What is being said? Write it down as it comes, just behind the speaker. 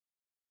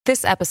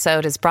This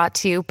episode is brought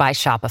to you by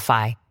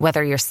Shopify.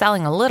 Whether you're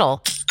selling a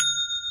little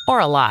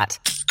or a lot,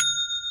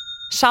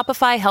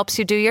 Shopify helps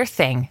you do your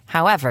thing,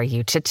 however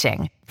you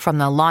cha-ching. From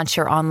the launch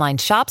your online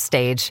shop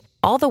stage,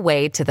 all the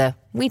way to the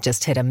we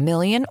just hit 1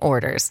 million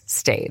orders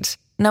stage.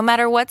 No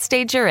matter what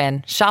stage you're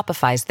in,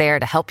 Shopify's there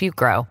to help you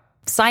grow.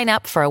 Sign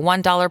up for a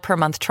 $1 per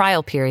month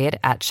trial period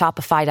at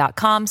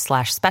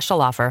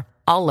shopify.com/special offer,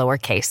 all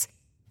lowercase.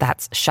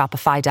 That's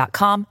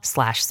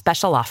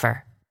shopify.com/special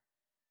offer.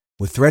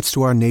 With threats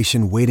to our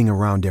nation waiting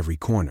around every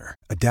corner,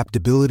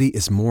 adaptability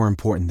is more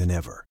important than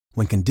ever.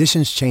 When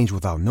conditions change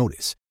without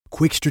notice,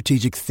 quick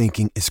strategic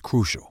thinking is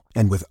crucial.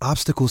 And with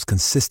obstacles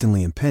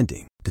consistently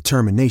impending,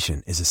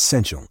 determination is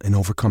essential in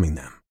overcoming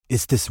them.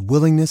 It's this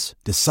willingness,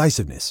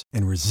 decisiveness,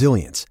 and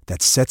resilience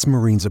that sets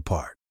Marines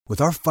apart. With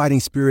our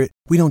fighting spirit,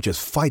 we don't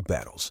just fight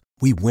battles,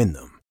 we win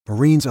them.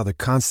 Marines are the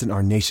constant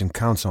our nation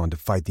counts on to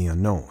fight the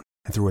unknown.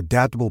 And through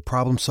adaptable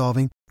problem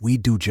solving, we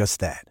do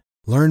just that.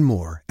 Learn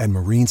more at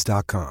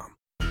marines.com.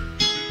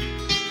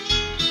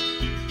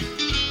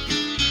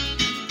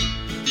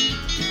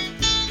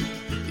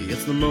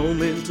 It's the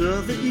moment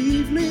of the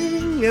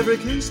evening every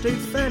K-State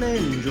fan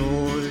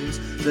enjoys.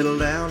 Settle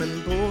down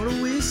and pour a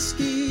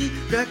whiskey,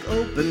 crack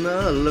open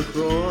a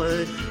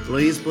LaCroix.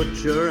 Please put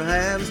your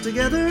hands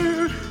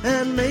together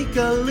and make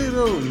a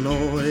little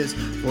noise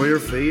for your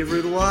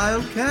favorite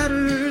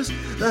Wildcatters,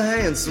 the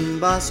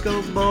handsome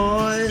Bosco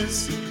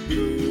boys.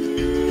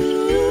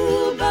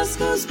 Ooh,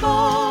 Bosco's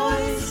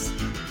boys.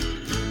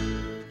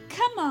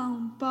 Come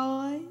on,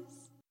 boys.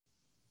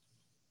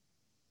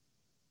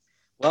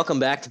 Welcome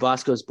back to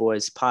Bosco's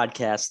Boys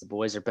podcast. The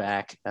boys are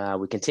back.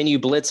 We continue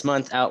Blitz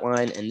month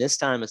outline, and this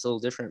time it's a little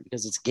different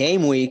because it's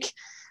game week.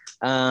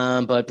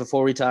 But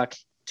before we talk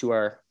to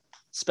our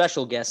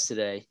special guest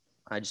today,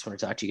 I just want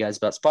to talk to you guys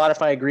about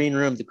Spotify Green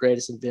Room, the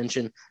greatest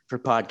invention for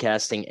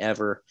podcasting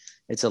ever.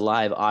 It's a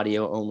live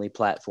audio-only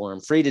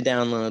platform, free to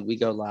download. We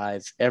go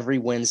live every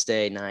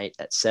Wednesday night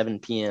at 7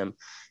 p.m.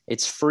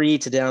 It's free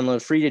to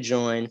download, free to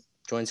join.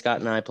 Join Scott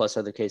and I, plus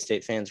other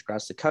K-State fans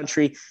across the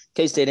country,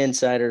 K-State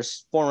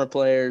insiders, former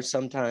players,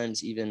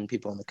 sometimes even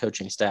people on the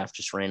coaching staff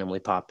just randomly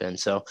pop in.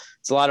 So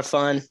it's a lot of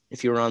fun.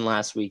 If you were on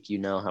last week, you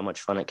know how much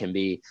fun it can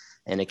be,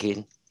 and it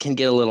can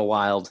get a little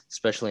wild,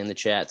 especially in the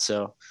chat.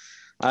 So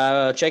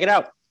check it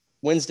out.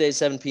 Wednesday,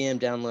 7 p.m.,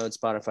 download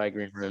Spotify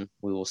Green Room.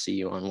 We will see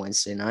you on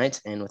Wednesday night.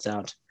 And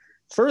without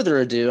further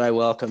ado, I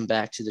welcome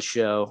back to the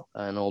show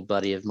an old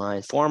buddy of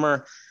mine,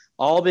 former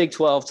All Big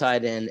 12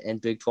 tight end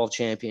and Big 12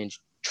 champion,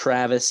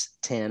 Travis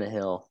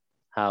Tannahill.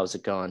 How's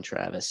it going,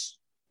 Travis?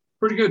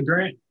 Pretty good,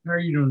 Grant. How are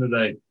you doing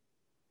today?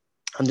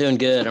 I'm doing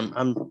good.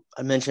 I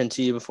mentioned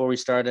to you before we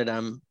started,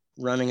 I'm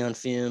running on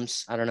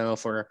fumes. I don't know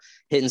if we're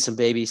hitting some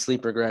baby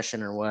sleep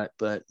regression or what,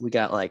 but we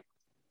got like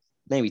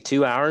maybe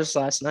 2 hours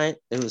last night.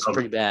 It was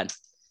pretty bad.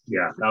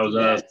 Yeah, that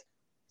was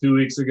 2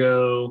 weeks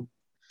ago.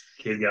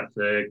 Kid got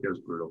sick. It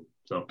was brutal.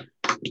 So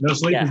no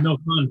sleep is no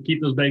fun.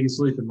 Keep those babies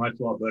sleeping. Life's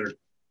a lot better.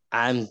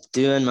 I'm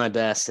doing my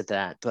best at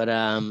that. But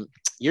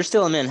you're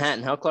still in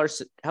Manhattan. How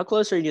close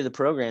are you to the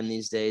program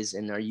these days?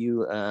 And are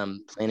you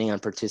planning on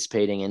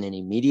participating in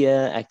any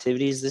media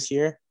activities this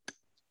year?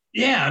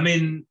 Yeah, I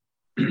mean,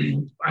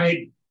 when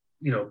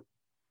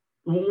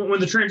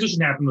the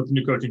transition happened with the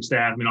new coaching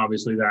staff, I mean,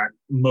 obviously I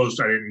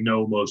didn't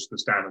know most of the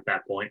staff at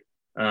that point.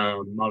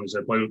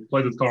 Obviously I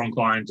played with Colin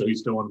Klein, so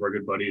he's still one of our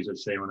good buddies at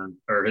Shaylin,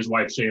 or his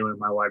wife Shaylin and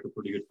my wife are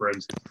pretty good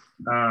friends.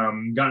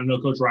 Gotten to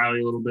know Coach Riley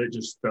a little bit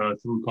just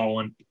through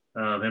Colin.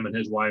 Him and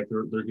his wife,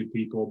 they're good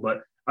people.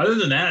 But other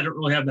than that, I don't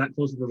really have that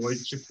close of a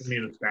relationship with any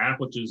of the staff,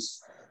 which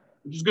is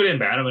good and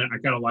bad. I mean, I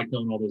kind of like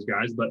knowing all those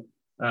guys, but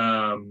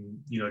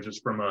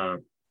just from a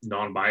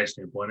non-biased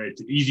standpoint,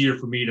 it's easier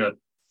for me to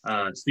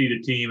see the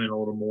team in a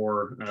little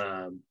more,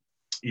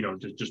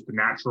 just the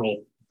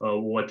natural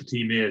what the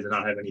team is, and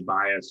not have any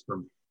bias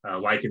from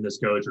liking this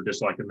coach or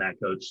disliking that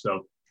coach.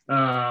 So,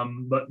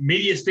 but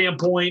media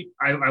standpoint,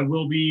 I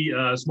will be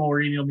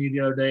smaller email me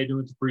the other day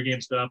doing some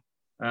pregame stuff.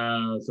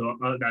 So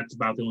that's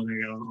about the only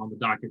thing on the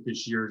docket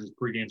this year is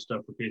pregame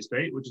stuff for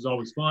K-State, which is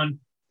always fun.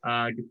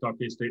 I get to talk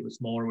K-State with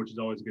Smaller, which is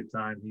always a good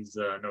time. He's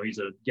a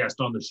guest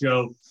on the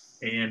show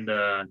and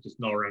just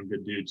an all-around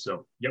good dude.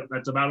 So, yep,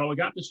 that's about all we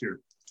got this year.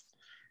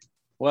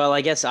 Well, I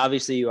guess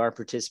obviously you are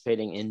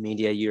participating in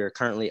media. You're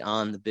currently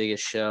on the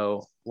biggest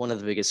show, one of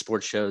the biggest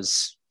sports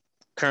shows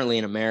currently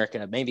in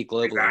America, maybe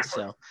globally.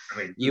 Exactly. So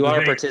you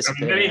are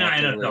participating. Maybe not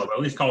NFL, but at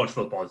least college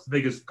football. It's the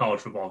biggest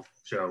college football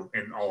show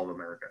in all of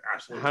America.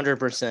 Absolutely.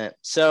 100%.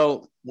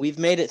 So we've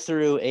made it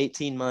through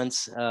 18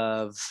 months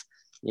of,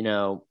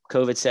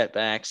 COVID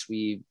setbacks.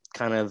 We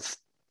kind of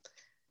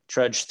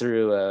trudged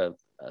through a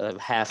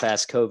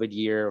half-assed COVID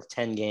year of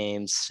 10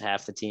 games.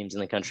 Half the teams in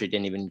the country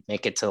didn't even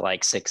make it to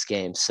like 6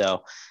 games.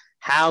 So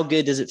how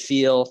good does it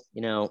feel?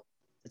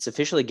 It's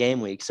officially game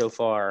week so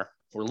far.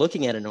 We're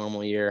looking at a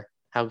normal year.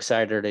 How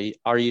excited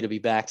are you to be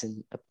back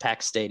in a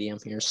packed stadium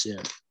here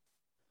soon?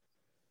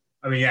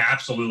 I mean, yeah,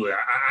 absolutely.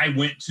 I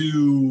went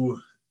to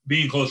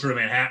being closer to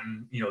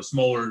Manhattan,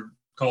 Smaller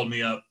called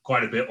me up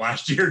quite a bit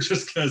last year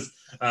just because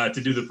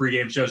to do the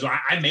pregame show. So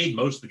I made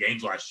most of the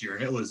games last year,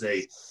 and it was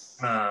a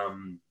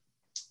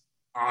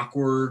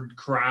awkward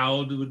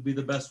crowd would be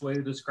the best way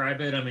to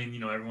describe it. I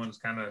mean, everyone's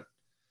kind of,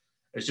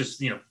 it's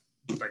just,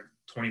 like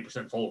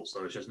 20% full.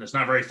 So it's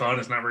not very fun.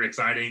 It's not very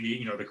exciting.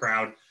 The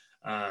crowd,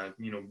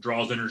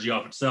 draws energy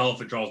off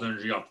itself. It draws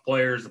energy off the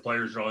players. The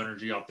players draw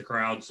energy off the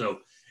crowd. So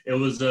it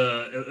was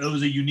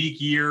a unique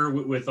year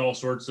with all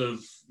sorts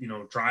of,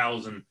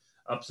 trials and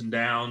ups and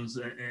downs.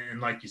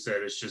 And like you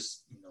said, it's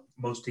just,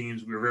 most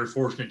teams, we were very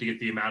fortunate to get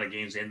the amount of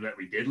games in that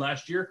we did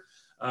last year.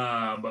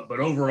 But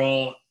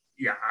overall,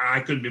 yeah, I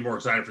couldn't be more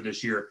excited for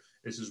this year.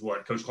 This is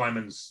what Coach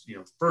Kleiman's,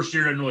 first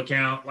year didn't really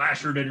count.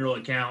 Last year didn't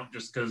really count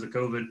just because of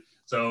COVID.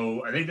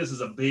 So I think this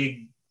is a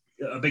big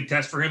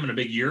test for him and a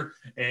big year.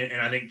 And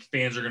I think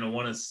fans are going to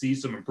want to see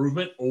some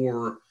improvement,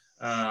 or,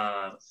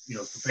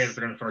 fans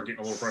are going to start getting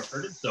a little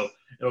frustrated. So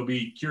it'll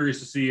be curious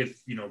to see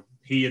if,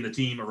 he and the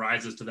team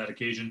arises to that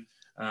occasion,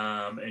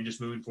 and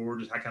just moving forward,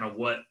 just kind of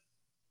what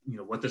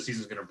this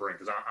season is going to bring.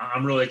 Because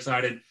I'm really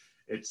excited.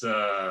 It's,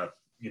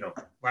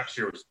 last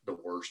year was the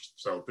worst.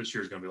 So this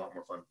year is going to be a lot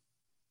more fun.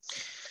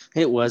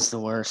 It was the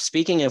worst.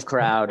 Speaking of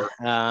crowd,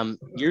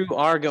 you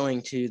are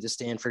going to the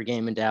Stanford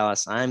game in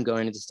Dallas. I'm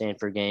going to the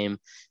Stanford game,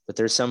 but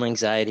there's some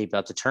anxiety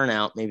about the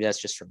turnout. Maybe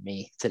that's just from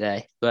me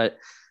today. But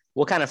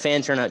what kind of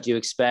fan turnout do you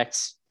expect?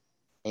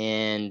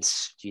 And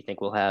do you think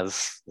we'll have,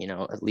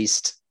 at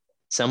least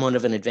somewhat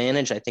of an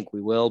advantage? I think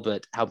we will,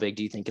 but how big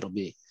do you think it'll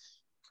be?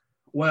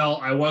 Well,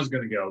 I was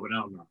going to go, but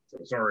now I'm not. So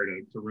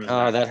sorry to ruin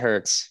that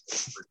hurts.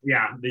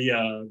 Yeah,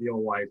 the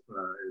old wife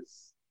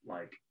is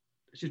like,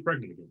 she's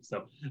pregnant again.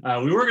 So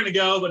we were going to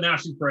go, but now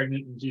she's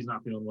pregnant and she's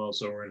not feeling well.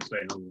 So we're going to stay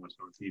home and watch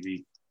it on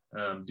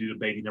TV due to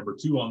baby number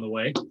 2 on the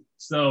way.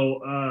 So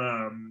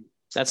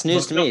that's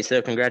news to me.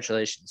 So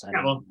congratulations.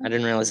 I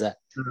didn't realize that.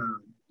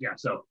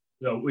 So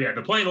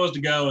the plan was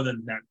to go, and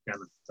then that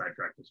kind of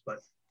sidetracked us. But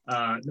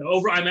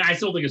I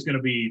still think it's going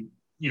to be,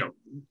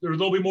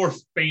 there'll be more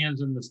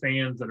fans in the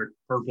stands that are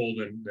purple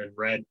than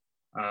red.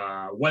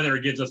 Whether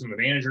it gives us an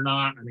advantage or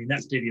not, I mean,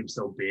 that stadium's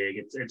so big,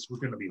 it's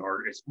going to be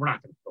hard. We're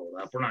not going to fill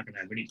it up. We're not going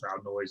to have any crowd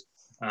noise,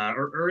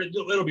 or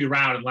it'll be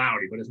loud and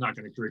loudy, but it's not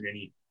going to create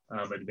any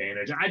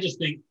advantage. I just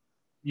think,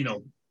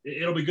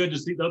 it'll be good to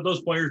see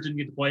those players didn't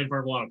get to play in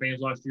front of a lot of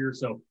fans last year,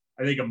 so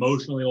I think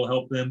emotionally it'll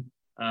help them,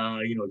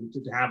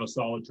 to have a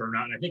solid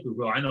turnout, and I think we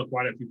will. I know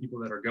quite a few people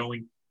that are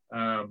going.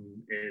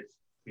 If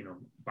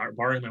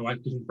barring my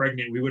wife being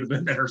pregnant, we would have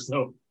been there.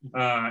 So,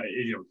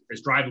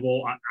 it's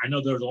drivable. I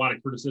know there's a lot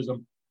of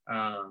criticism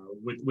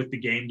with the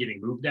game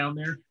getting moved down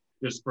there,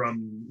 just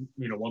from,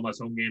 one less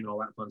home game and all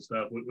that fun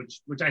stuff,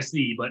 which I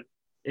see, but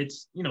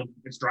it's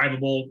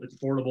drivable, it's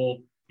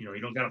affordable. You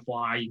don't got to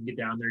fly. You can get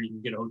down there. You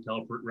can get a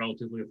hotel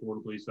relatively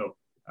affordably. So,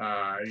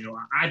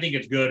 I think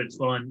it's good. It's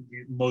fun.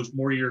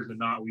 More years than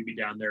not, we'd be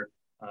down there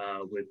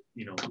with,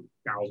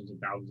 thousands and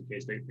thousands of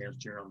K-State fans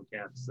cheering on the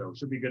Cats. So it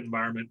should be a good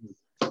environment. And,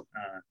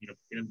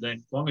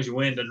 as long as you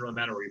win, doesn't really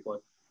matter where you play.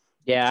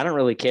 Yeah, I don't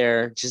really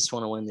care. Just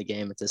want to win the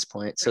game at this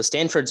point. So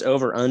Stanford's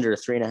over under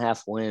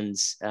 3.5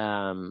 wins,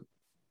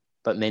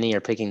 but many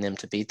are picking them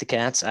to beat the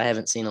Cats. I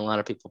haven't seen a lot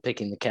of people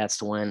picking the Cats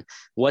to win.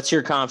 What's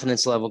your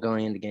confidence level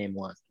going into game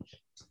 1?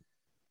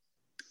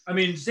 I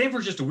mean,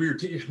 Stanford's just a weird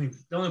team. I mean,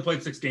 they only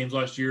played 6 games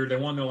last year. They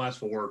won their last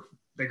 4.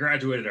 They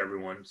graduated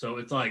everyone. So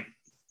it's like,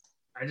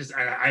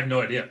 I have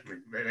no idea. I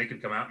mean, they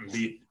could come out and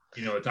be,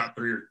 a top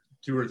 3 or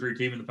 2 or 3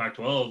 team in the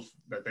Pac-12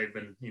 that they've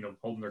been,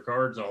 holding their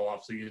cards all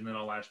off season and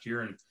all last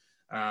year. And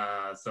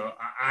so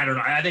I don't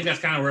know. I think that's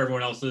kind of where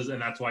everyone else is.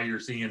 And that's why you're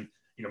seeing,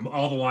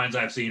 all the lines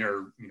I've seen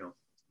are,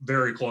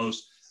 very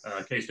close.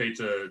 K-State's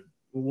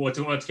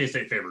what's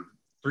K-State favored?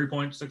 3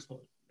 points, 6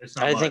 points. It's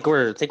not. I think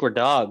we're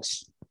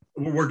dogs.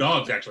 We're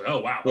dogs, actually. Oh,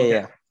 wow. Okay.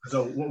 Yeah.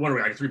 So what are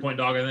we, like a 3-point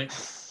dog, I think?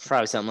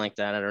 Probably something like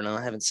that. I don't know.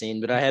 I haven't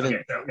seen, but I haven't.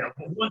 Okay,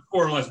 so, 1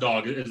 score or less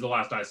dog is the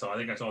last I saw. I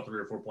think I saw a 3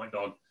 or 4 point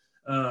dog.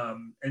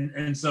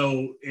 And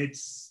so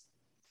it's,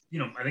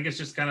 I think it's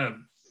just kind of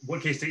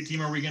what K-State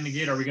team are we going to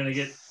get? Are we going to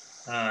get,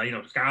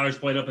 Skylar's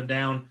played up and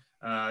down?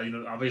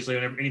 Obviously,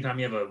 anytime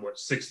you have a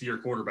 6th-year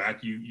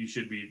quarterback, you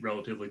should be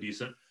relatively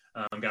decent.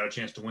 Got a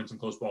chance to win some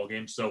close ball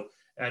games. So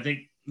I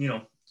think,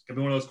 it's going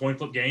to be one of those coin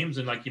flip games.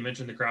 And like you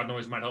mentioned, the crowd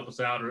noise might help us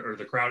out, or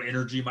the crowd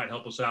energy might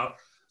help us out.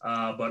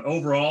 But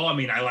overall, I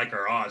mean, I like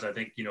our odds. I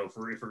think, if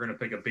we're going to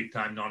pick a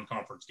big-time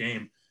non-conference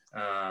game,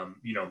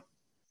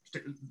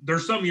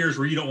 there's some years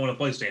where you don't want to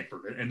play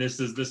Stanford. And this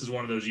is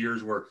one of those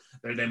years where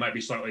they might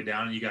be slightly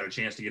down and you got a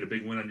chance to get a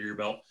big win under your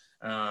belt.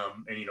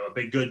 And, a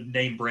big, good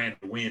name brand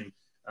win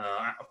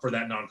for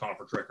that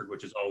non-conference record,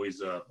 which is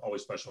always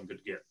special and good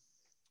to get.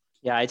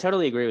 Yeah, I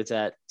totally agree with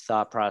that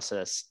thought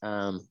process.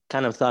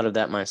 Kind of thought of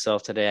that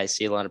myself today. I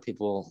see a lot of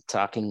people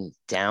talking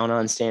down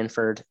on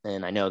Stanford,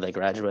 and I know they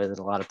graduated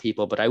a lot of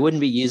people, but I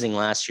wouldn't be using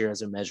last year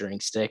as a measuring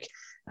stick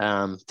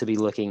to be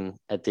looking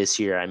at this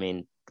year. I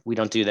mean, I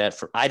don't do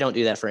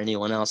that for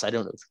anyone else. I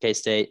don't do it for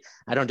K-State.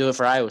 I don't do it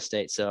for Iowa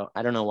State. So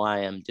I don't know why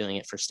I'm doing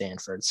it for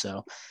Stanford.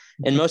 So,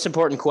 and most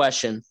important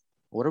question,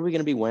 what are we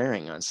going to be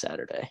wearing on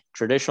Saturday?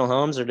 Traditional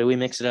homes, or do we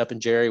mix it up in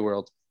Jerry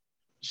world?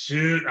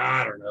 Shoot,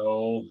 I don't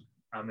know.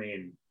 I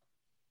mean,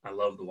 I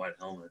love the white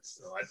helmets,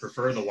 so I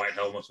prefer the white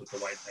helmets with the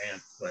white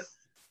pants, but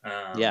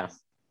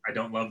I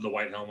don't love the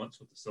white helmets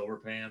with the silver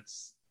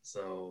pants.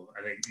 So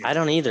I think I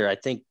don't either. I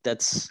think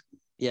that's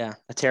a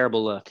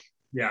terrible look.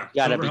 Yeah,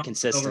 got to be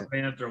consistent. Silver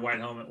pants or white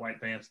helmet,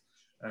 white pants.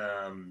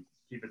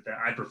 Keep it that.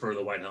 I prefer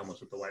the white helmets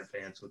with the white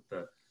pants with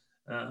the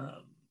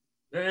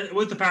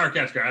Power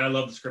Cast guy. I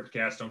love the script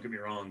cast. Don't get me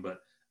wrong,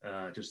 but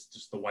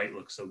just the white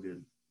looks so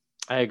good.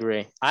 I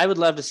agree. I would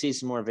love to see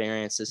some more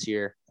variants this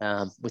year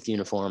with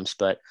uniforms,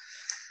 but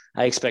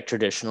I expect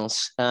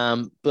traditionals.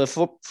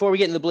 Before we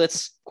get into the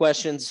Blitz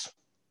questions,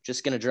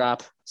 just going to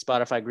drop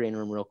Spotify Green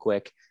Room real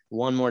quick.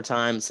 One more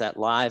time, it's that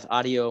live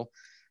audio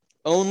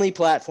only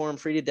platform,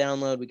 free to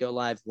download. We go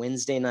live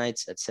Wednesday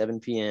nights at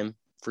 7 p.m.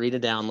 Free to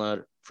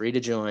download, free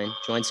to join.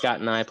 Join Scott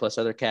and I plus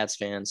other Cats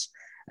fans,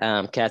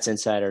 Cats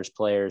insiders,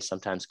 players,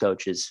 sometimes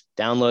coaches.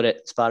 Download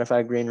it,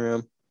 Spotify Green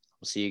Room.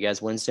 We'll see you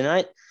guys Wednesday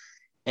night.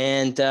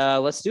 And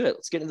let's do it.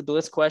 Let's get into the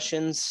Blitz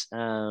questions.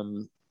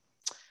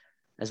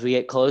 As we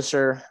get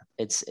closer,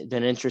 it's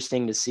been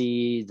interesting to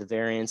see the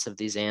variance of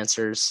these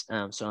answers.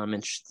 So I'm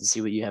interested to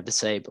see what you have to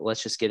say, but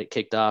let's just get it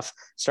kicked off.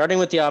 Starting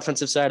with the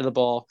offensive side of the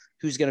ball,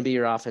 who's going to be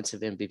your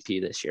offensive MVP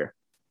this year?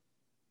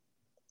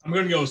 I'm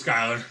going to go with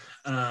Skylar.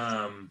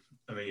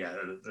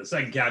 The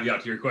second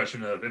caveat to your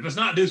question of if it's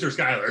not Deuce or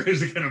Skylar,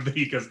 who's it going to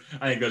be? Because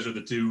I think those are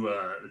the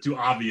two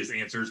obvious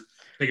answers.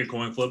 Pick a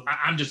coin flip.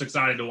 I'm just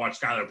excited to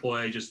watch Skylar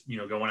play. Just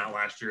going out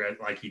last year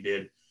like he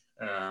did.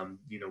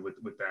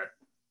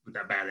 With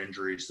that bad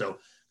injury. So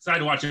excited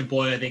to watch him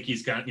play. I think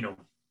he's got,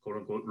 quote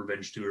unquote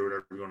revenge tour or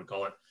whatever you want to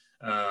call it.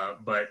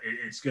 But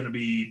it's going to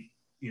be,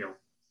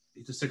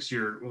 it's a 6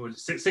 year,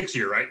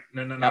 right?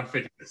 Not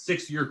 50,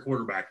 6 year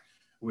quarterback,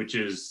 which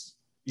is,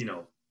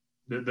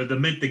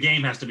 the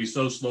game has to be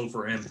so slow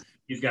for him.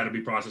 He's got to be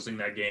processing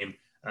that game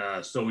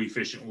so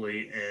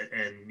efficiently.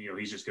 And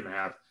he's just going to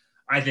have,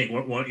 I think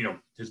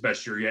his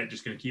best year yet,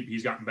 just going to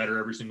he's gotten better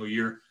every single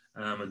year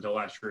until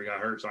last year he got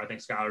hurt. So I think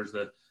Skylar's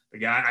the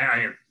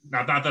guy.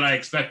 Not that I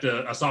expect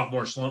a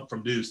sophomore slump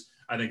from Deuce.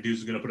 I think Deuce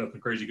is going to put up some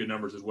crazy good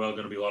numbers as well.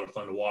 Going to be a lot of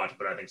fun to watch.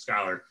 But I think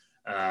Skylar,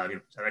 at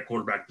that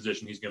quarterback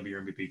position, he's going to be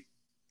your MVP.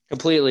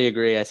 Completely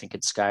agree. I think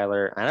it's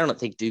Skylar. I don't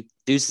think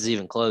Deuce is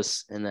even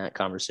close in that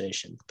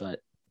conversation, but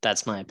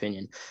that's my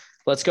opinion.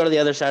 Let's go to the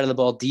other side of the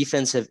ball.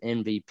 Defensive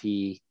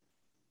MVP.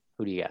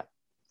 Who do you got?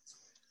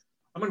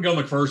 I'm going to go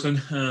McPherson.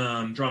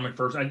 John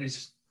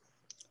McPherson.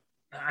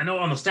 I know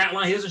on the stat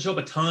line, he doesn't show up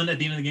a ton at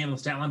the end of the game on the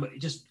stat line, but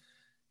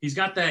he's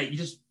got that.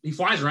 He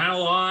flies around a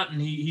lot,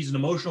 and he's an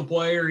emotional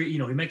player. He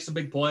makes some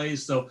big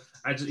plays. So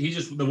he's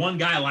just the one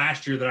guy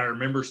last year that I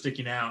remember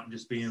sticking out and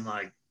just being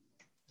like,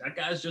 that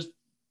guy's just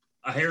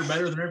a hair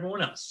better than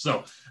everyone else.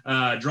 So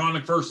John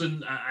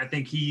McPherson, I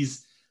think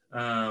he's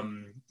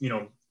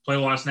played a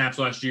lot of snaps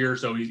last year,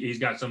 so he's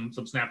got some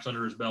snaps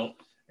under his belt,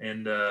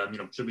 and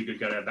should be a good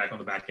guy to have back on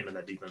the back end of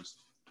that defense.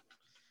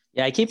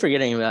 Yeah, I keep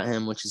forgetting about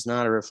him, which is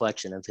not a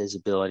reflection of his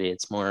ability.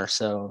 It's more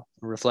so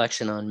a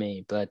reflection on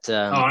me. But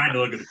I had to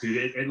look at it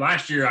too.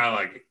 Last year,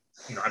 I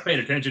paid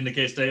attention to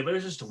K-State, but it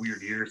was just a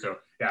weird year. So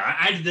yeah,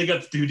 I had to dig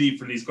up too deep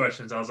for these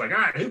questions. I was like, all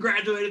right, who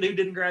graduated? Who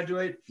didn't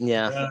graduate?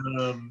 Yeah.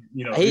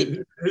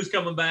 Who's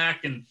coming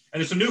back? And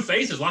there's some new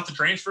faces, lots of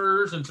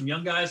transfers, and some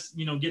young guys,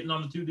 getting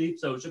on the too deep.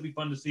 So it should be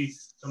fun to see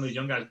some of these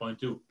young guys playing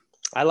too.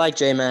 I like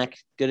J-Mac.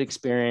 Good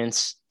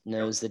experience.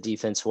 Knows the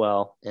defense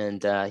well,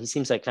 and he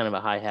seems like kind of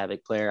a high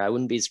havoc player. I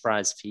wouldn't be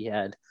surprised if he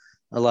had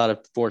a lot of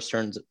forced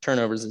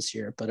turnovers this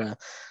year. But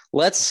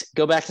let's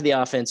go back to the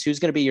offense. Who's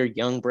going to be your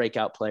young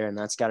breakout player? And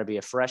that's got to be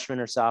a freshman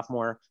or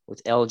sophomore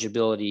with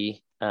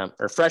eligibility,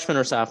 or freshman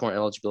or sophomore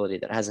eligibility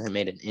that hasn't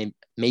made a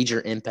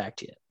major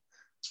impact yet.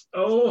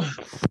 Oh,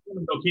 I'm going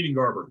to go Keenan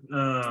Garber.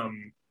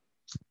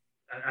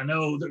 I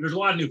know there's a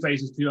lot of new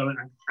faces too.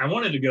 I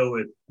wanted to go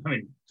with.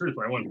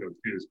 Truthfully, I wanted to go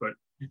with Judas, but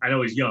I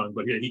know he's young,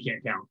 but he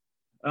can't count.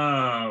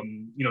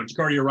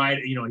 Jacardia Wright,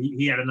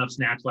 he had enough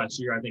snaps last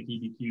year. I think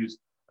he DQs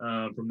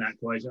from that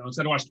play. So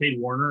instead of watch Cade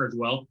Warner as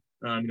well,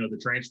 the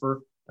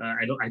transfer.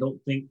 I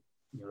don't think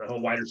the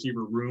whole wide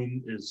receiver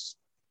room is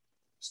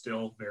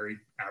still very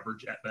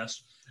average at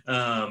best.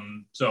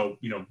 So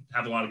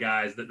have a lot of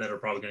guys that are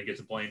probably going to get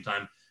some playing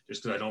time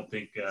just because I don't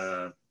think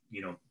there's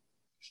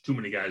too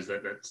many guys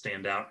that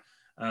stand out.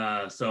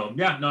 I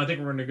think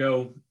we're going to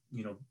go.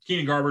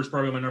 Keenan Garber is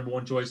probably my number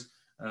one choice,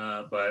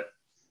 but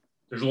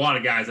there's a lot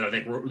of guys that I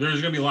think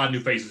there's going to be a lot of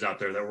new faces out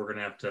there that we're going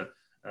to have to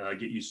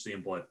get used to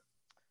seeing play.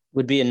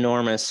 Would be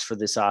enormous for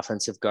this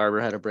offense if Garber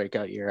had a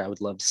breakout year. I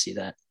would love to see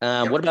that.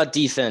 What about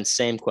defense?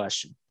 Same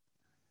question.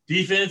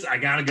 Defense, I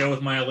got to go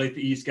with my Late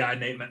the East guy,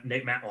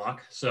 Nate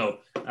Matlock. So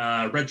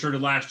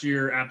redshirted last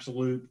year,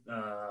 absolute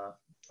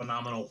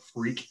phenomenal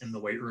freak in the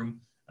weight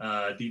room.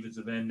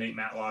 Defensive end, Nate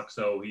Matlock.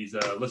 So he's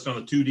listed on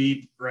the 2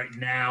 deep right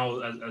now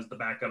as the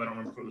backup. I don't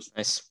remember if it was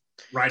nice.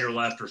 Right or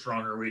left or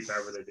strong or weak,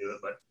 however they do it,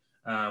 but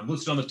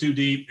listed on the 2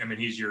 deep.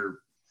 He's your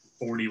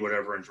 40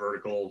 whatever inch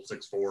vertical,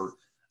 6'4",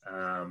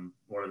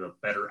 one of the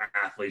better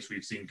athletes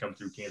we've seen come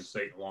through Kansas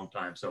State in a long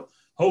time. So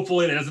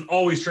hopefully it doesn't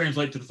always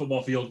translate to the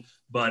football field,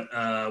 but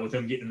with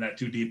him getting that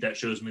too deep, that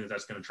shows me that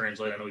that's going to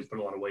translate. I know he's put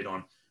a lot of weight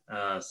on.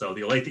 So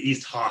the Olathe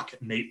East Hawk,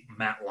 Nate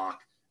Matlock,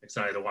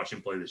 excited to watch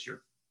him play this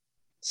year.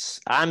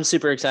 I'm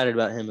super excited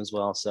about him as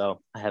well,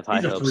 so I have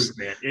high hopes.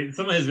 Freak, man.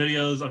 Some of his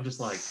videos, I'm just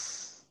like,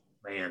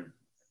 man,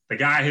 the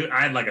guy who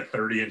I had like a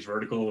 30-inch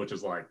vertical, which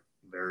is like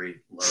very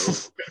low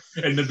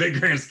in the big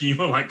grand scheme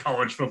of like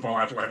college football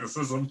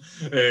athleticism,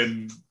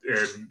 and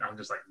I'm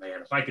just like,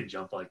 man, if I could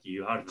jump like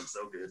you, I'd have been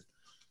so good.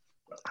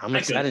 I'm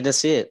excited to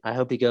see it. I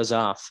hope he goes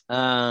off.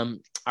 All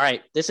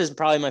right, this is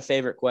probably my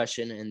favorite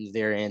question, and the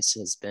variance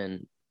has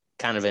been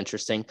kind of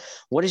interesting.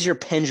 What is your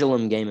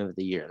pendulum game of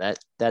the year?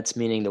 That's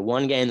meaning the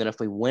one game that if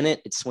we win it,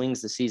 it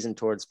swings the season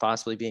towards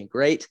possibly being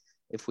great.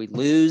 If we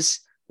lose,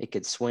 it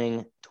could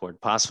swing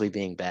toward possibly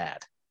being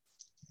bad.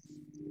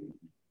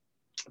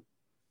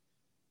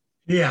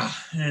 Yeah,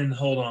 and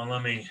hold on,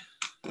 I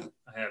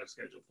had a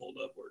schedule pulled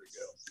up. Where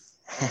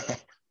to go?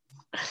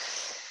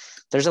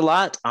 There's a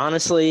lot,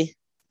 honestly.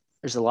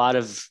 There's a lot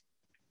of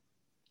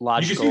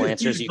logical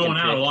answers you can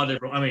pick. Out a lot of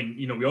different. I mean,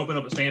 we open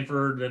up at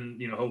Stanford, then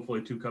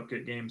hopefully 2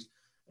 cupcake games,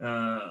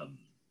 and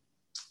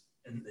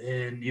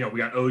then we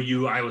got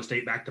OU, Iowa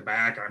State back to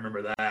back. I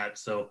remember that.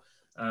 So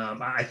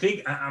I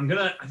think I'm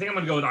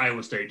gonna go with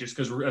Iowa State just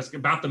because that's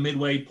about the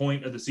midway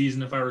point of the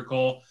season, if I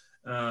recall.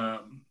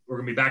 We're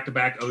gonna be back to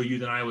back OU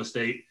then Iowa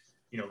State.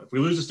 If we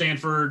lose to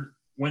Stanford,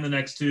 win the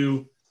next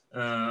 2.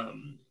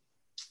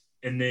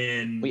 And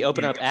then we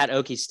open up at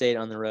Okie State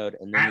on the road,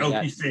 and then at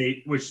Okie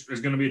State, which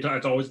is going to be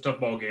it's always a tough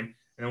ball game.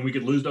 And then we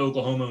could lose to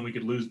Oklahoma, and we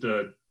could lose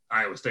to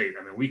Iowa State.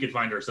 I mean, we could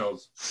find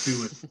ourselves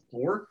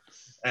 2-4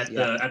 at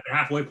the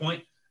halfway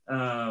point.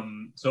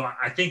 So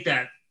I think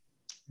that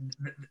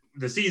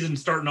the season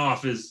starting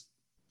off is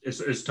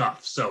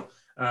tough. So,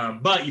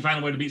 but you find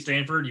a way to beat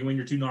Stanford. You win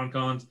your 2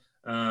 non-cons.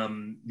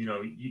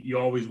 You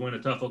always win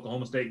a tough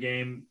Oklahoma State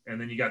game,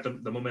 and then you got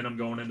the momentum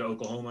going into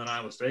Oklahoma and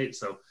Iowa State.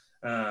 So.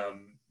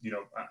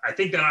 I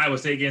think that Iowa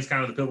State game is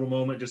kind of the pivotal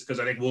moment just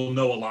because I think we'll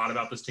know a lot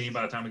about this team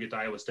by the time we get to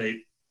Iowa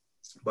State.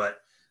 But,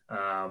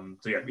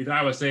 either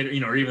Iowa State,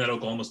 or even that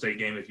Oklahoma State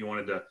game, if you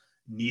wanted to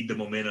need the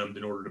momentum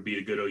in order to beat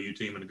a good OU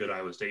team and a good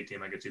Iowa State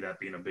team, I could see that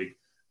being a big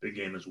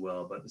game as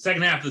well. But the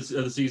second half of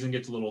the season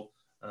gets a little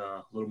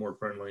more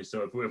friendly.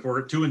 So if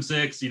we're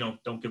 2-6,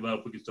 don't give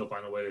up. We can still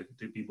find a way to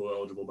get people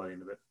eligible by the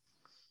end of it.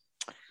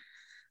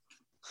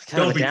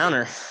 Kind of a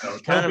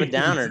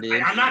downer.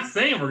 Dude. I'm not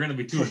saying we're going to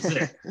be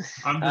 2-6.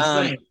 I'm just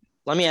saying.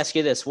 Let me ask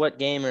you this: what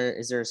game, or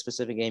is there a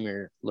specific game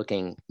you're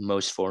looking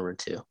most forward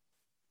to?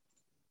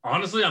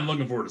 Honestly, I'm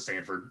looking forward to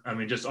Stanford. I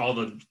mean, just all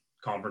the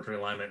conference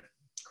realignment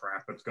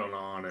crap that's going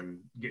on and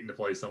getting to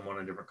play someone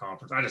in a different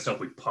conference. I just hope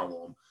we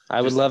pummel them.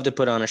 I would love to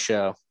put on a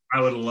show.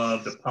 I would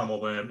love to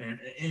pummel them. And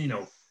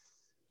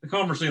the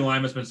conference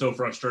realignment's been so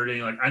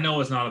frustrating. Like, I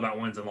know it's not about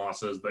wins and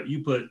losses, but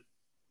you put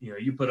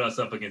us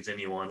up against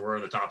anyone. We're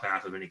in the top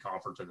half of any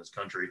conference in this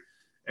country.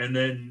 And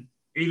then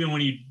even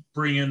when you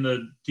bring in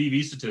the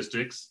TV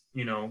statistics,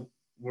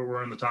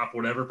 we're in the top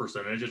whatever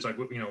percentage. It's like,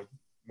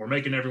 we're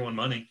making everyone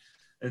money.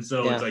 And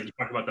so It's like you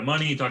talk about the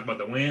money, you talk about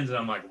the wins, and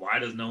I'm like, why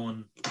does no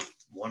one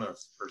want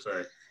us, per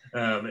se?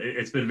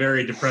 It's been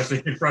very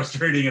depressing and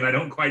frustrating, and I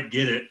don't quite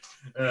get it.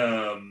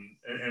 And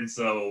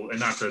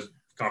not the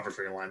conference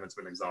realignment's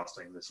been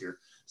exhausting this year.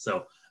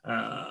 So,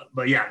 I'm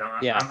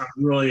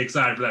really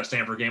excited for that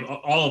Stanford game.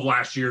 All of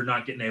last year,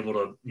 not getting able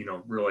to,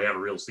 really have a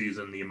real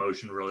season. The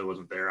emotion really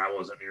wasn't there. I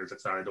wasn't near as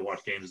excited to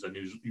watch games as I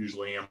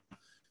usually am.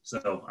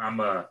 So I'm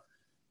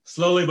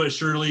slowly but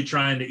surely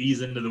trying to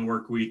ease into the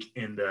work week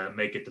and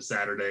make it to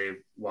Saturday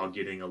while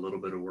getting a little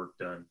bit of work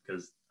done.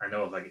 Because I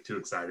know if I get too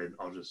excited,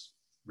 I'll just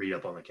read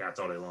up on the Cats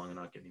all day long and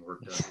not get any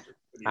work done.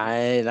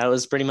 That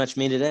was pretty much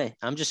me today.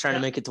 I'm just trying to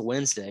make it to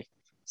Wednesday.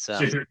 So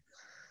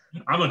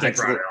I'm going to take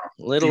Friday off.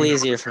 A little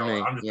easier for me.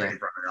 I'm just taking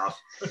Friday off.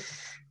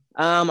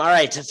 All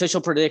right.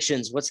 Official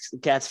predictions. What's the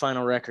Cats'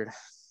 final record?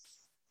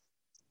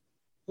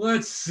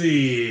 Let's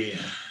see.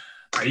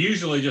 I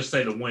usually just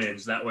say the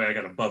wins. That way I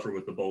got a buffer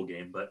with the bowl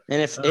game.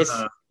 And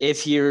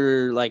if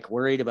you're like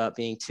worried about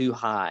being too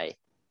high,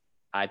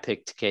 I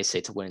picked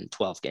K-State to win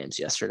 12 games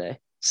yesterday.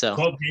 So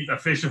 12 games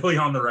officially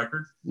on the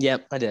record?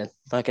 Yep, I did.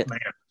 Fuck it.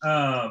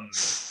 Man.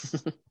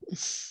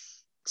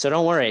 So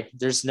don't worry.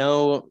 There's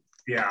no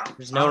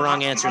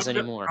wrong answers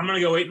anymore. I'm going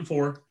to go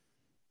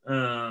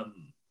 8-4.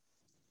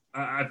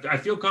 I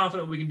feel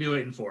confident we can do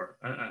 8-4.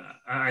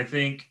 I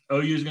think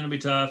OU is going to be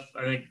tough.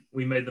 I think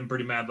we made them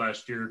pretty mad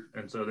last year,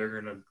 and so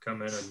they're going to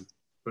come in and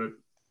put.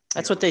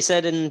 That's what they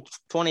said in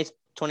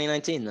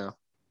 2019, though.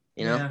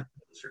 Yeah,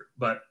 sure,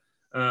 but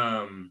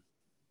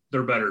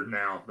they're better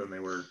now than they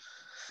were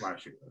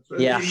last year. So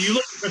you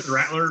look at Mr.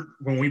 Rattler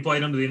when we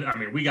played him.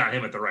 We got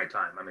him at the right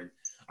time.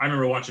 I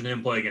remember watching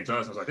him play against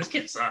us. I was like, this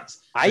kid sucks.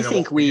 I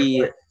think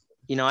we'll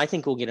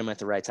get him at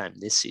the right time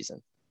this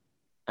season.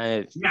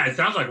 It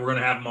sounds like we're going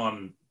to have him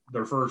on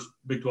their first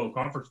Big 12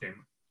 conference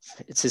game.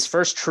 It's his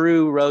first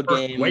true road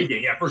game.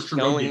 First true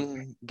road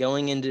game.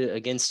 Going into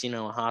against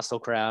a hostile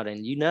crowd,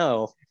 and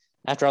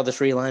after all this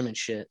realignment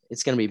shit,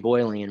 it's going to be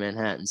boiling in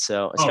Manhattan.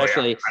 So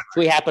especially if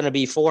we happen to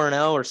be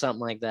 4-0 or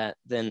something like that,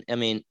 then I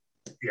mean,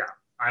 yeah,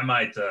 I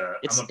might.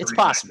 It's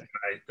possible.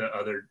 The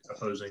other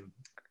opposing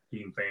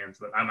team fans,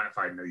 but I might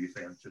fight OU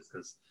fans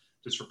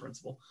just for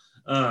principle.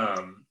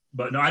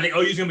 But no, I think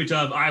OU's going to be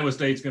tough. Iowa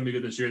State's going to be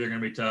good this year. They're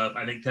going to be tough.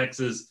 I think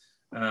Texas.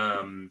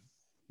 I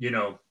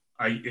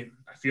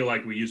feel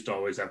like we used to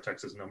always have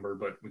Texas number,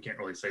 but we can't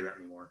really say that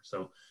anymore.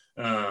 So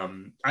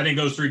I think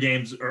those 3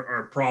 games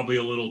are probably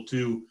a little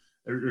too.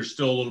 There's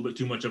still a little bit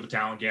too much of a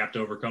talent gap to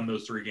overcome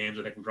those 3 games.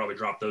 I think we probably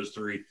drop those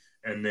 3,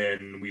 and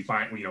then we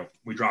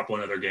drop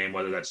one other game,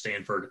 whether that's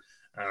Stanford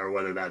or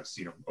whether that's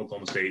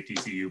Oklahoma State,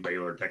 TCU,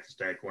 Baylor, Texas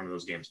Tech, one of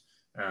those games.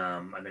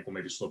 I think we'll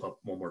maybe slip up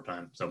one more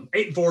time. So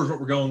 8-4 is what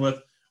we're going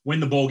with. Win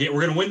the bowl game.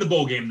 We're going to win the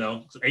bowl game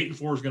though. So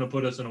 8-4 is going to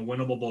put us in a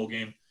winnable bowl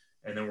game,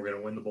 and then we're going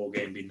to win the bowl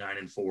game, be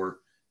 9-4,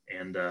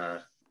 and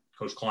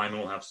Coach Kleiman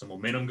will have some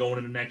momentum going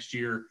into next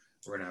year.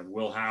 We're going to have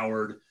Will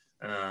Howard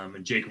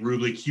and Jake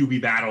Rubley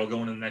QB battle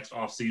going into the next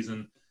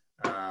offseason.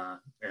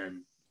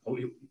 And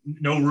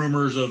no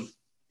rumors of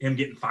him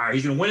getting fired.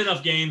 He's going to win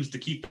enough games to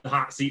keep the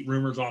hot seat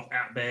rumors off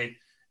at bay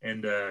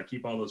and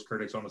keep all those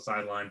critics on the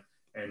sideline,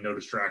 and no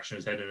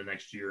distractions heading into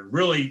next year. And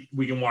really,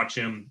 we can watch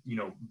him,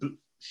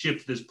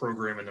 shift this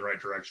program in the right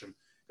direction.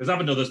 Because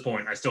up until this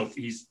point,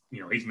 he's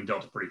been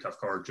dealt a pretty tough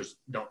card,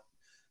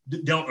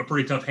 dealt a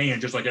pretty tough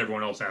hand, just like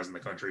everyone else has in the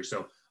country.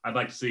 So I'd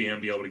like to see him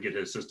be able to get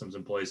his systems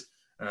in place,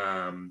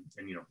 and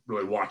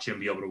really watch him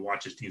be able to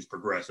watch his teams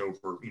progress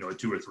over a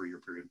 2 or 3 year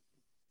period.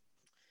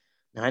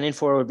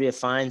 9-4 would be a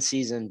fine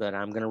season, but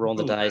I'm going to roll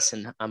the dice,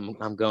 and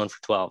I'm going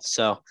for 12.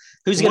 So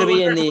who's going to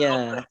be in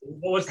the?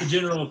 What's the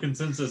general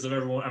consensus of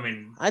everyone? I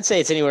mean, I'd say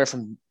it's anywhere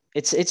from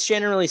it's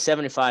generally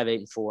 75,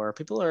 8-4.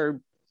 People are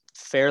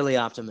fairly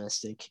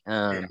optimistic.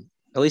 At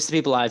least the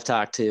people I've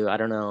talked to. I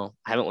don't know.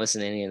 I haven't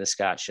listened to any of the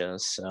Scott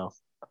shows, so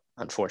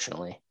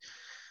unfortunately,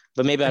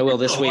 but maybe I will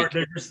this week.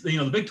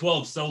 The Big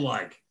 12 is so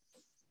like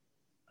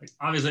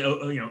obviously,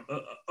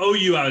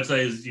 OU I would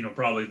say is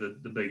probably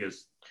the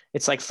biggest.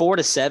 It's like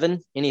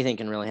 4-7. Anything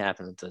can really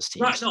happen with those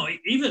teams. Right? No,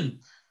 even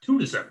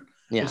 2-7.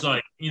 Yeah. It's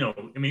like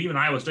even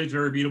Iowa State's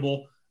very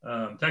beatable.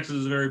 Texas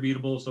is very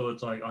beatable. So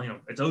it's like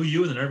it's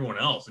OU and then everyone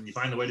else, and you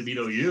find a way to beat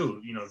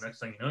OU. Next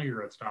thing you know,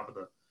 you're at the top of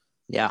the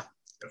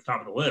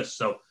list.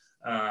 So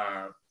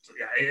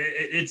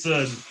it's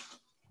a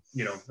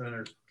and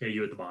there's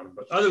KU at the bottom.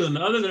 But other than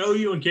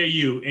OU and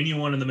KU,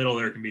 anyone in the middle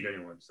there can beat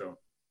anyone. So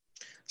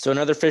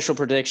another official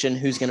prediction: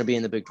 who's going to be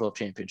in the Big 12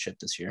 championship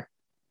this year?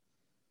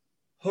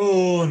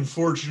 Oh,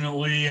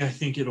 unfortunately, I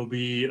think it'll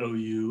be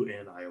OU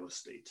and Iowa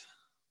State.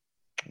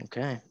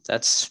 Okay,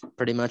 that's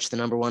pretty much the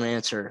number one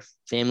answer.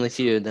 Family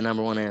Feud, the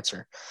number one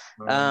answer.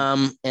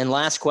 And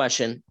last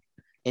question.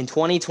 In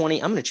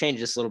 2020, I'm going to change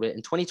this a little bit.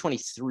 In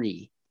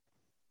 2023,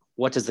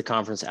 what does the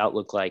conference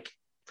outlook like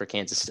for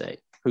Kansas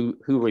State? Who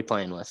are we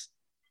playing with?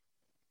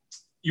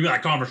 You mean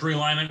like conference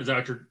realignment? Is that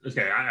what you're –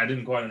 okay, I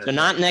didn't quite understand.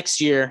 So not next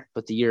year,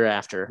 but the year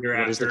after.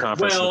 What is the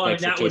conference look like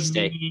for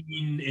K-State? That would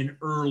mean an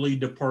early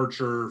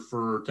departure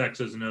for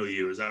Texas and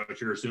OU. Is that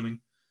what you're assuming?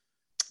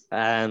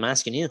 I'm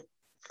asking you.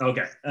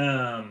 Okay.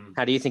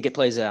 How do you think it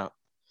plays out?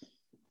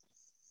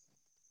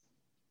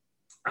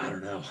 I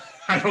don't know.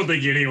 I don't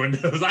think anyone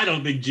knows. I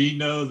don't think Gene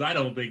knows. I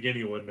don't think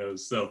anyone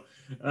knows. So,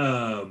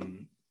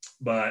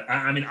 but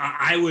I mean,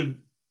 I would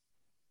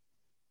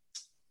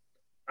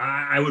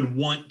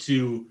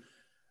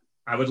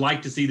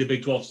like to see the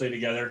Big 12 stay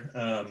together.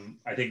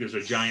 I think there's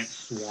a giant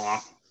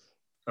swath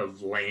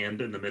of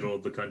land in the middle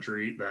of the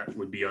country that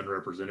would be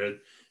underrepresented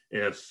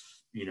if,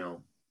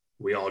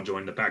 we all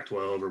joined the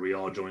Pac-12 or we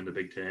all joined the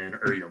Big 10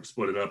 or,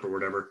 split it up or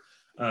whatever.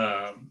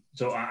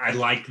 So I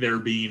like there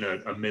being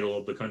a middle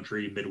of the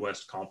country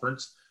Midwest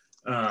conference.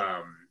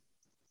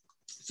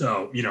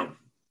 So,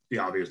 the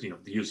obvious, the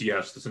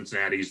UCFs, the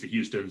Cincinnatis, the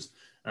Houstons,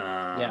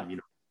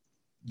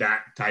 that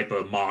type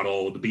of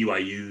model, the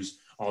BYUs,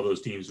 all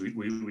those teams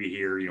we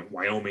hear,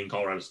 Wyoming,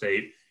 Colorado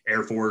State,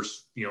 Air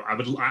Force,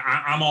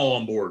 I'm all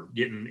on board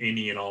getting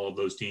any and all of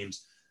those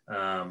teams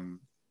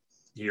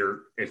here.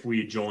 If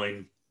we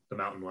join the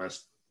Mountain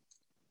West,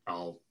 I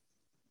don't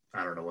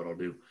know what I'll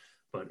do,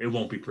 but it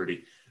won't be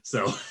pretty.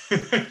 So,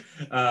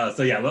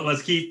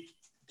 let's keep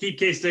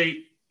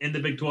K-State in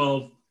the Big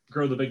 12,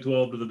 grow the Big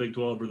 12 to the Big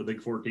 12 or the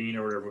Big 14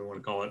 or whatever we want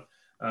to call it.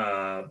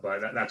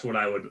 But that's what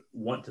I would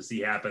want to see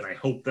happen. I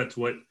hope that's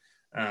what,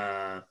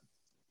 the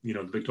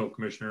Big 12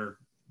 commissioner,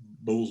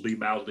 Bowlesby,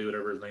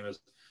 whatever his name is.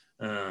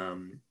 I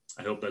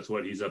hope that's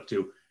what he's up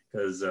to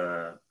because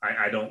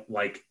I don't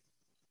like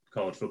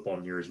college football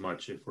near as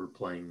much if we're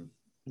playing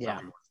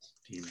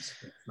teams.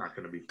 It's not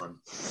going to be fun.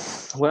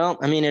 Well,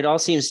 I mean, it all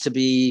seems to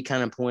be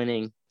kind of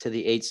pointing to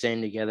the 8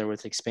 staying together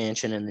with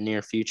expansion in the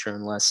near future,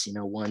 unless,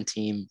 one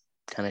team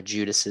kind of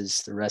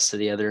Judases the rest of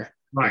the other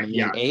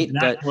 8.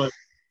 But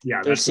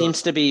there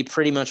seems to be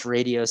pretty much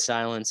radio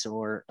silence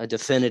or a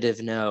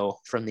definitive no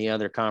from the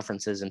other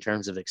conferences in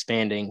terms of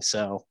expanding.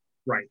 So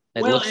right.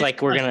 It looks like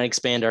we're going to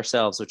expand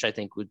ourselves, which I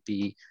think would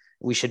be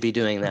we should be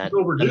doing that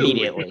overdue.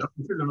 immediately. We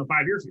should have done it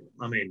 5 years ago.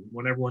 I mean,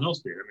 when everyone else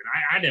did. I mean,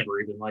 I never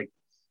even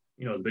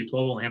the Big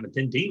 12 only having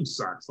 10 teams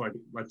sucks.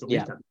 Let's at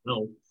least have to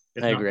know.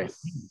 I agree.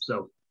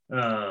 So,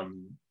 I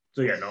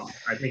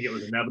think it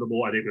was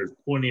inevitable. I think there's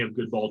plenty of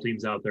good ball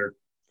teams out there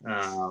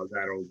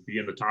that'll be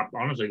in the top.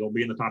 Honestly, they'll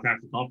be in the top half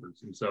of the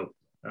conference. And so,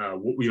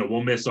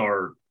 we'll miss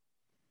our,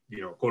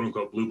 quote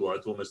unquote blue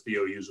bloods. We'll miss the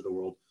OUs of the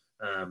world,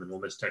 and we'll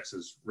miss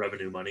Texas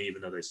revenue money,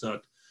 even though they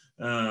sucked.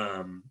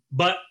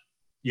 But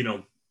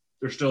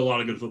there's still a lot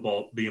of good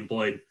football being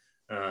played.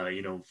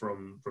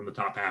 From the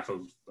top half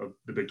of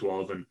the Big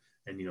 12 and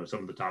some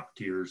of the top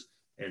tiers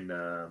and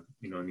in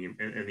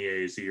the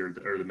AAC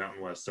or the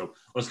Mountain West. So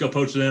let's go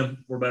poach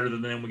them. We're better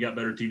than them. We got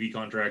better TV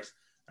contracts.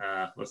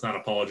 Let's not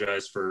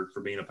apologize for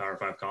being a Power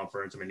 5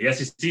 conference. I mean, the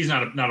SEC is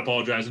not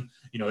apologizing.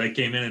 They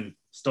came in and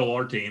stole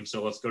our team,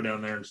 so let's go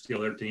down there and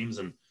steal their teams.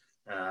 And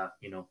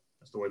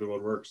that's the way the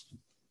world works.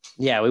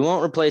 Yeah, we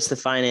won't replace the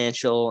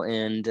financial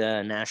and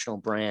national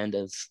brand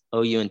of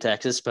OU in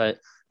Texas, but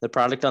the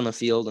product on the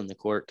field and the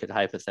court could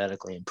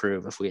hypothetically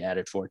improve if we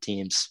added 4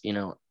 teams,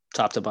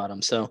 top to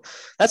bottom. So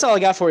that's all I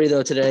got for you,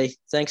 though, today.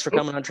 Thanks for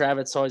coming on,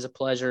 Travis. It's always a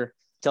pleasure.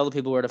 Tell the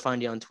people where to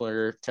find you on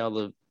Twitter.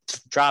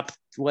 Drop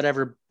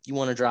whatever you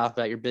want to drop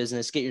about your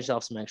business. Get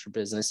yourself some extra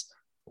business.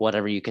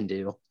 Whatever you can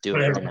do it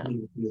right now.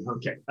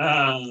 Okay.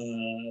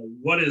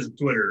 What is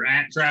Twitter?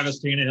 At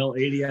Travis Tannahill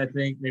 80, I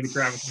think. Maybe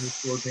Travis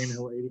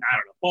Tannahill 80. I don't know.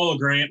 Follow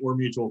Grant. We're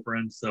mutual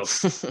friends. So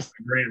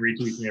Grant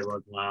retweets me every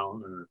once in a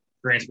while.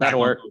 Grant's back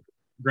on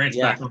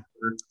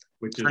Twitter.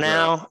 Which is, for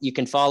now, you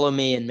can follow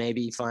me and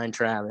maybe find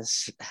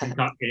Travis.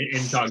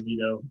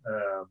 Incognito.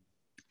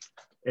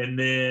 And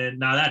then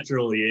that's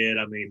really it.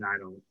 I mean, I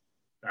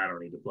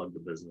don't need to plug the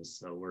business.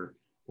 So we're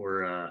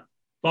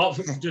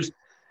just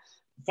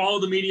follow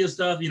the media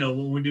stuff.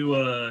 When we do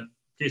a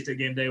K-State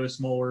game day with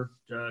Smoller,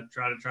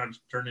 try to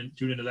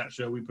tune into that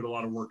show. We put a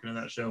lot of work into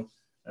that show.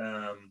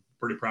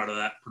 Pretty proud of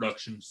that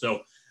production.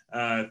 So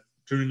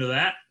tune into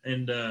that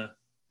and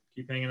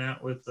keep hanging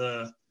out with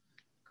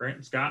Grant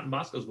and Scott and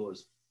Bosco's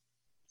boys.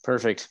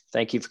 Perfect.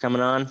 Thank you for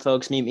coming on,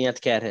 folks. Meet me at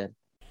the Cat Head.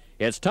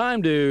 It's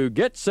time to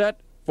get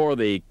set for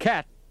the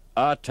Cat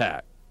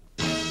Attack.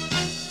 You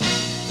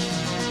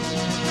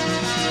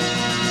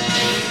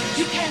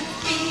can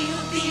feel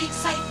the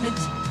excitement.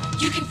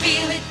 You can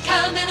feel it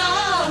coming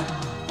on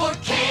for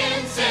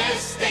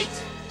Kansas State.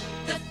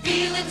 The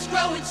feeling's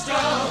growing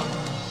strong.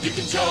 You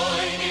can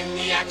join in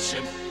the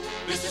action.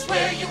 This is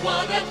where you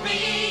want to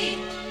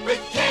be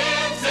with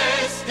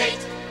Kansas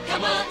State.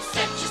 Come on,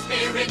 set your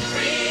spirit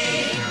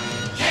free.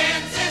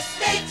 Kansas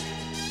State,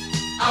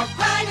 our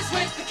pride is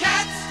with the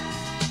Cats.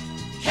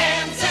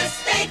 Kansas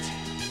State,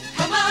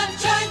 come on,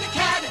 join the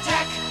Cat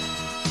Attack.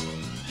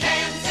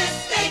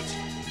 Kansas State,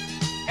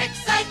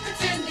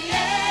 excitement's in the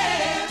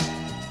air.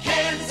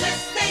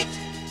 Kansas State,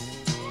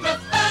 the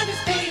fun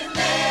is being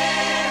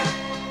there.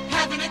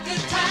 Having a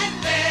good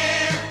time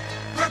there.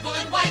 Purple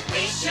and white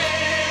we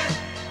share,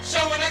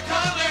 showing our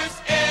colors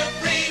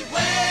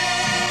everywhere.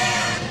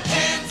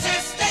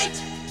 Kansas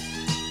State,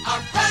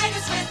 our pride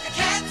is with the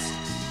Cats.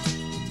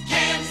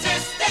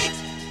 Kansas State,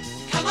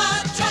 come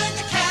on, join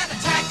the Cat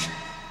Attack.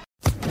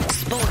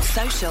 Sports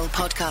Social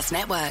Podcast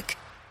Network.